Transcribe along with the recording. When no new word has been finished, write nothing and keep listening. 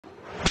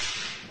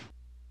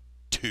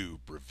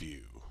Tube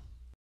Review.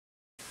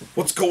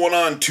 What's going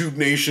on, Tube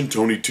Nation?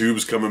 Tony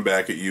Tube's coming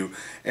back at you.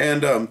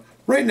 And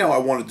right now I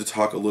wanted to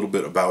talk a little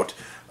bit about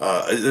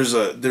there's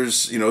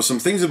some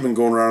things that have been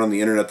going around on the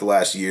internet the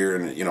last year,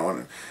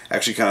 and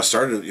actually kind of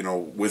started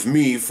with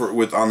me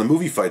on the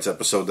Movie Fights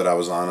episode that I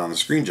was on the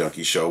Screen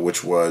Junkie show,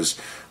 which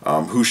was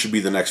who should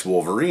be the next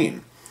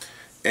Wolverine.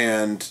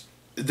 And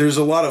there's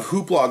a lot of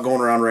hoopla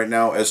going around right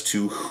now as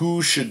to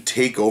who should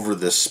take over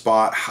this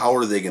spot. How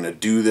are they going to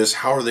do this?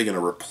 How are they going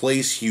to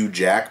replace Hugh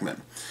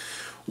Jackman?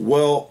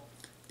 Well,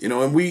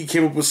 and we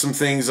came up with some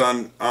things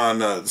on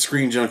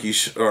Screen Junkie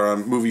or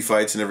on Movie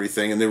Fights and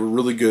everything, and they were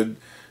really good,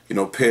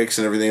 picks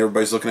and everything.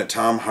 Everybody's looking at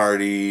Tom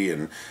Hardy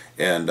and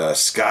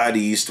Scott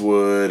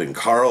Eastwood and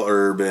Carl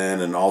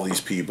Urban and all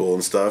these people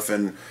and stuff,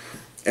 and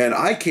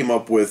I came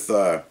up with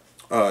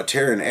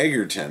Taron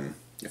Egerton.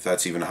 If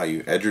that's even how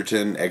you...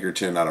 Egerton,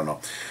 I don't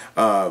know.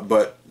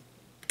 But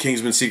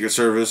Kingsman Secret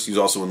Service, he's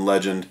also in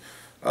Legend,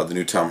 the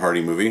new Tom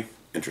Hardy movie,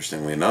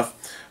 interestingly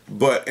enough.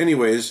 But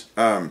anyways,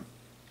 I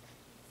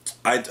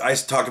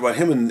talked about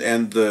him,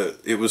 and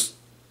it was,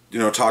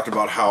 talked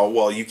about how,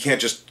 well, you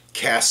can't just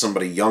cast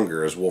somebody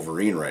younger as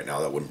Wolverine right now.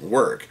 That wouldn't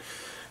work.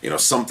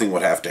 Something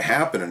would have to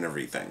happen and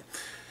everything.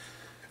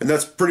 And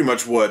that's pretty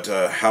much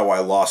how I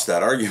lost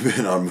that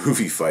argument on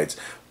Movie Fights.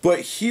 But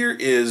here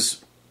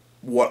is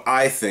what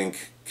I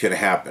think can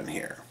happen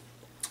here.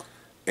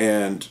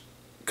 And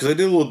because I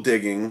did a little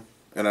digging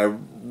and I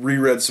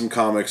reread some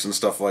comics and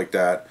stuff like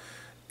that,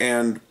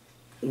 and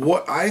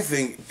what I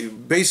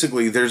think,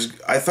 basically,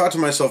 I thought to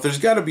myself, there's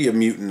got to be a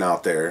mutant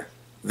out there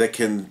that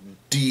can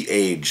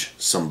de-age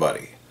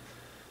somebody.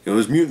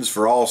 There's mutants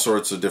for all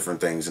sorts of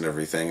different things and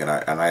everything, and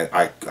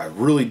I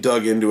really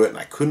dug into it, and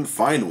I couldn't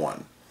find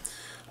one.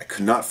 I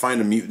could not find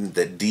a mutant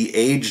that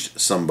de-aged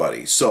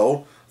somebody.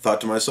 So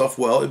thought to myself,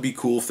 well, it'd be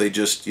cool if they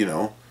just,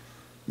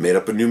 made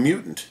up a new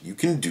mutant. You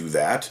can do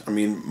that. I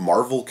mean,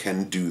 Marvel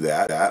can do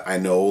that. I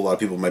know a lot of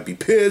people might be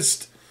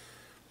pissed,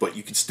 but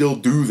you can still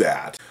do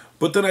that.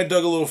 But then I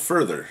dug a little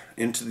further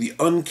into the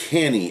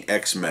Uncanny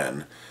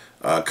X-Men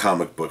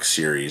comic book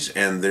series,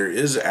 and there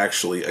is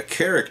actually a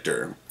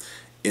character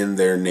in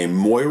there named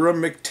Moira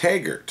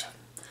McTaggart,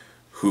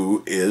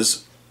 who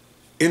is,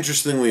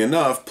 interestingly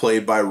enough,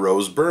 played by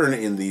Rose Byrne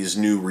in these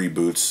new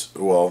reboots,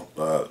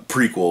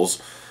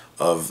 prequels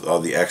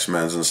of the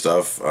X-Men's and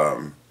stuff,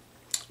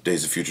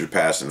 Days of Future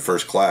Past and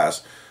First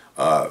Class.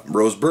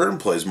 Rose Byrne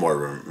plays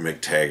Moira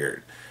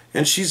McTaggart,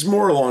 and she's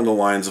more along the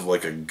lines of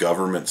like a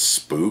government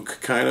spook,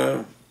 kind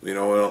of, in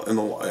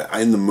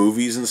the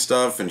movies and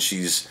stuff, and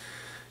she's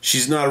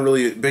not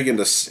really big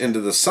into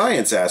the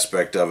science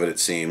aspect of it, it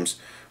seems.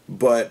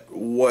 But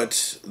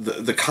what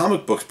the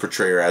comic books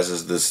portray her as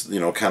is this,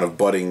 kind of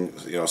budding,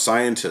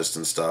 scientist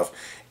and stuff,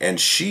 and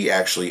she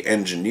actually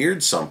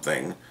engineered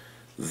something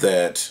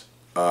that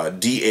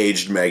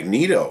de-aged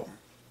Magneto,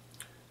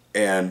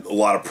 and a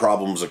lot of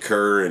problems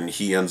occur, and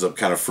he ends up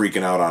kind of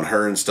freaking out on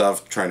her and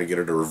stuff, trying to get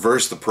her to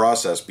reverse the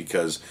process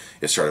because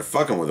it started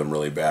fucking with him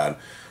really bad.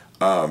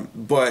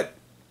 But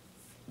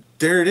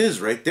there it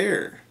is right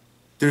there.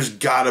 There's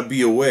got to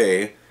be a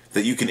way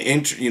that you can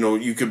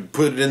you could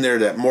put it in there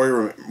that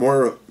Moira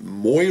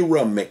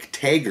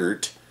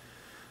McTaggart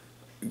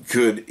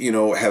could,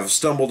 have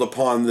stumbled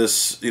upon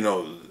this,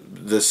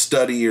 this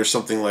study or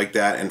something like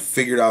that and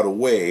figured out a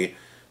way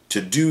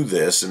to do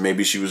this, and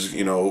maybe she was,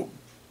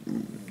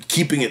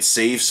 keeping it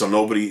safe so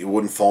it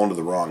wouldn't fall into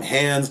the wrong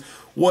hands,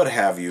 what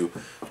have you.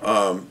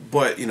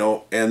 But,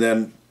 and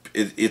then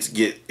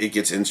it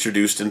gets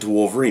introduced into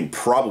Wolverine,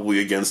 probably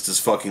against his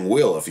fucking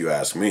will, if you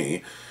ask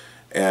me.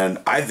 And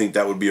I think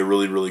that would be a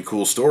really, really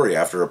cool story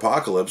after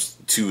Apocalypse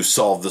to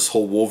solve this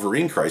whole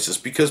Wolverine crisis,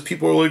 because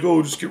people are like,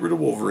 oh, just get rid of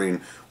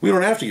Wolverine. We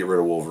don't have to get rid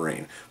of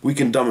Wolverine. We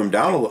can dumb him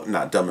down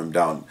not dumb him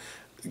down,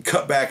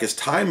 cut back his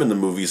time in the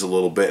movies a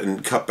little bit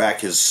and cut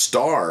back his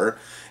star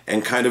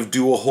and kind of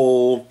do a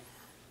whole,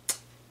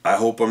 I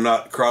hope I'm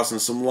not crossing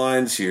some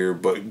lines here,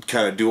 but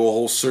kind of do a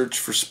whole search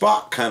for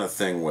Spock kind of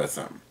thing with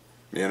him.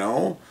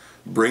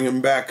 Bring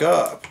him back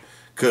up.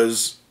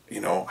 Because,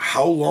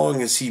 how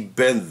long has he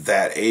been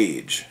that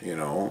age?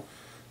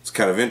 It's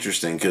kind of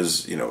interesting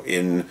because,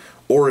 in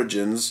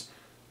Origins,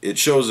 it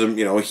shows him,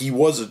 he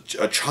was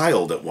a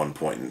child at one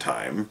point in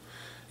time.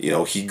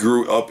 He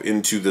grew up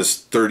into this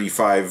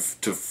 35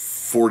 to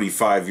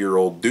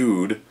 45-year-old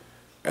dude,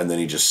 and then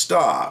he just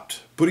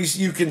stopped. But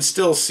you can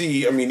still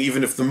see,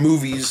 even if the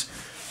movies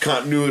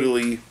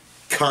continually,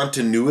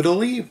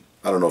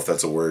 I don't know if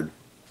that's a word,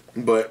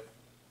 but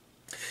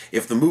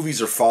if the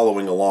movies are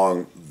following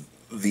along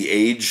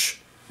the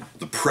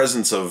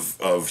presence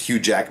of Hugh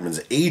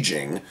Jackman's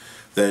aging,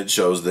 then it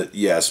shows that,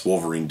 yes,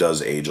 Wolverine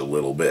does age a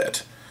little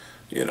bit,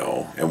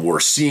 and we're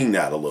seeing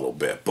that a little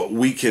bit. But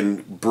we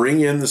can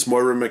bring in this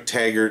Moira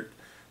McTaggart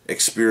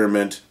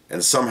experiment,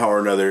 and somehow or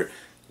another,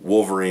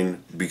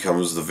 Wolverine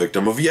becomes the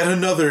victim of yet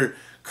another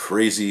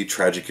crazy,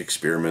 tragic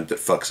experiment that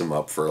fucks him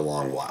up for a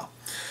long while.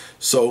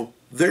 So,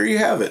 there you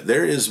have it.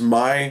 There is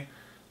my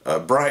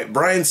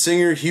Bryan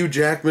Singer, Hugh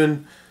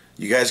Jackman.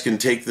 You guys can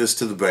take this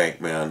to the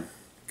bank, man.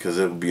 because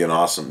it would be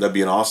that'd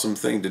be an awesome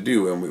thing to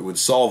do, and it would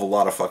solve a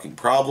lot of fucking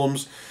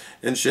problems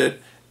and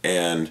shit.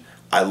 And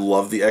I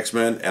love the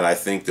X-Men, and I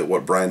think that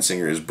what Bryan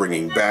Singer is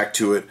bringing back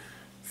to it,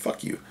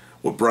 fuck you,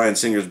 what Bryan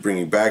Singer is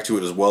bringing back to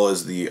it, as well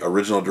as the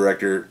original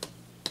director,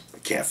 I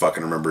can't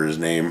fucking remember his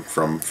name,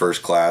 from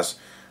First Class,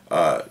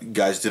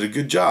 guys did a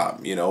good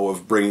job, you know,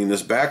 of bringing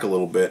this back a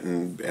little bit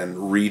and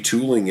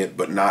retooling it,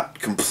 but not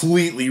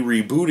completely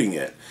rebooting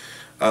it.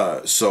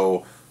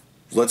 So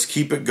let's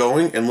keep it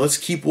going, and let's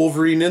keep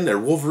Wolverine in there.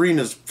 Wolverine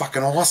is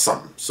fucking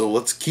awesome, so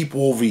let's keep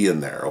Wolvie in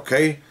there,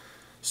 okay?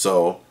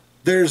 So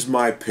there's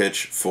my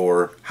pitch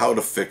for how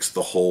to fix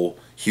the whole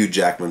Hugh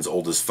Jackman's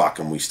old as fuck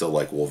and we still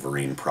like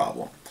Wolverine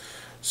problem.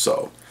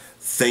 So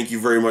thank you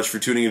very much for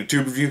tuning in to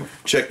Tube Review.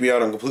 Check me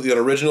out on Completely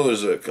Unoriginal.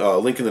 There's a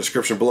link in the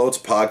description below. It's a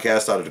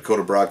podcast out of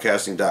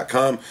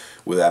DakotaBroadcasting.com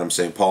with Adam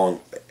St.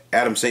 Paul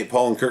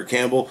and Kurt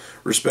Campbell,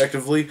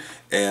 respectively.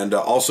 And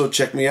also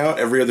check me out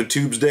every other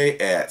Tuesday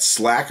at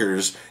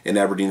Slackers in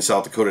Aberdeen,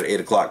 South Dakota at 8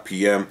 o'clock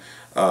p.m.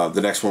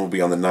 The next one will be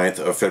on the 9th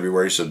of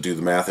February, so do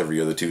the math, every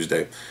other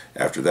Tuesday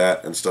after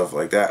that and stuff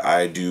like that.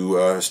 I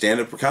do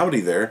stand-up comedy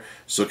there,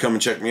 so come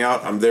and check me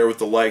out. I'm there with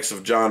the likes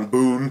of John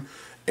Boone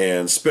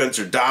and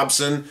Spencer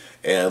Dobson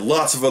and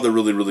lots of other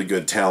really, really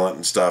good talent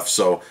and stuff,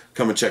 so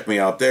come and check me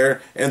out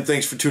there. And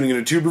thanks for tuning in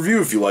to Tube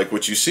Review. If you like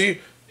what you see,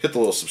 hit the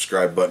little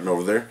subscribe button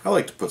over there. I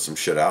like to put some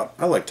shit out.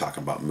 I like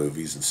talking about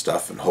movies and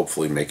stuff and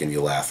hopefully making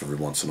you laugh every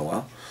once in a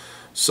while.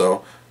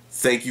 So,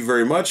 thank you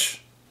very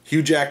much.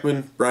 Hugh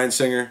Jackman, Bryan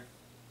Singer,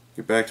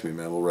 get back to me,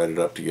 man. We'll write it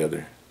up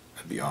together.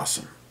 That'd be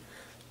awesome.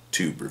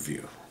 Tube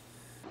Review.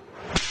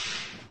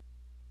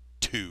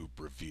 Tube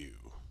Review.